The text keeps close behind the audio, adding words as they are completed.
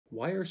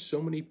Why are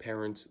so many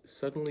parents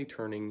suddenly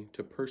turning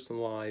to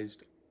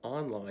personalized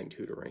online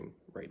tutoring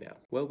right now?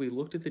 Well, we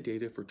looked at the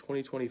data for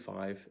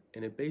 2025,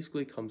 and it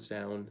basically comes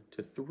down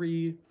to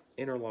three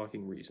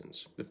interlocking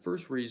reasons. The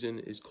first reason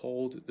is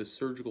called the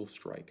surgical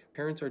strike.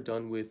 Parents are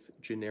done with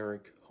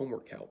generic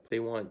homework help.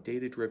 They want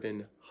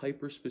data-driven,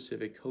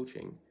 hyper-specific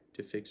coaching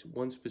to fix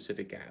one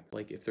specific gap,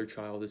 like if their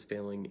child is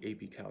failing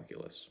AP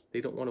calculus. They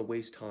don't want to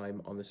waste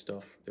time on the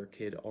stuff their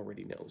kid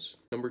already knows.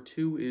 Number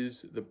two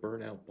is the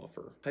burnout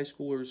buffer. High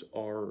schoolers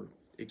are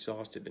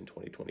exhausted in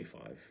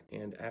 2025,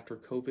 and after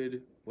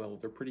COVID, well,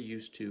 they're pretty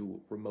used to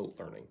remote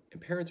learning. And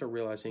parents are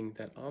realizing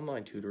that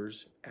online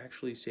tutors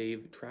actually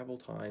save travel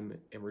time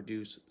and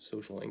reduce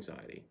social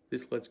anxiety.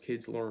 This lets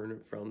kids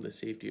learn from the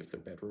safety of their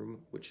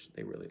bedroom, which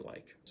they really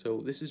like. So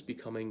this is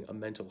becoming a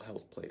mental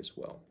health play as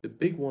well. The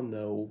big one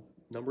though,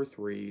 number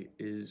three,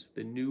 is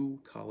the new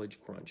college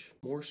crunch.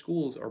 More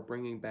schools are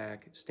bringing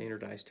back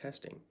standardized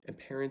testing, and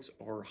parents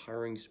are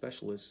hiring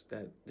specialists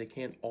that they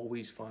can't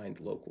always find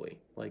locally,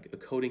 like a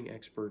coding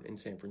expert in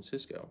San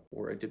Francisco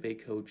or a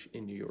debate coach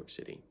in New York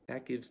City.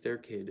 That gives their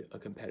kid a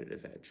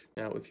competitive edge.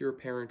 Now, if you're a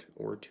parent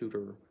or a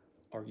tutor,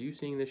 are you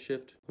seeing this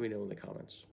shift? Let me know in the comments.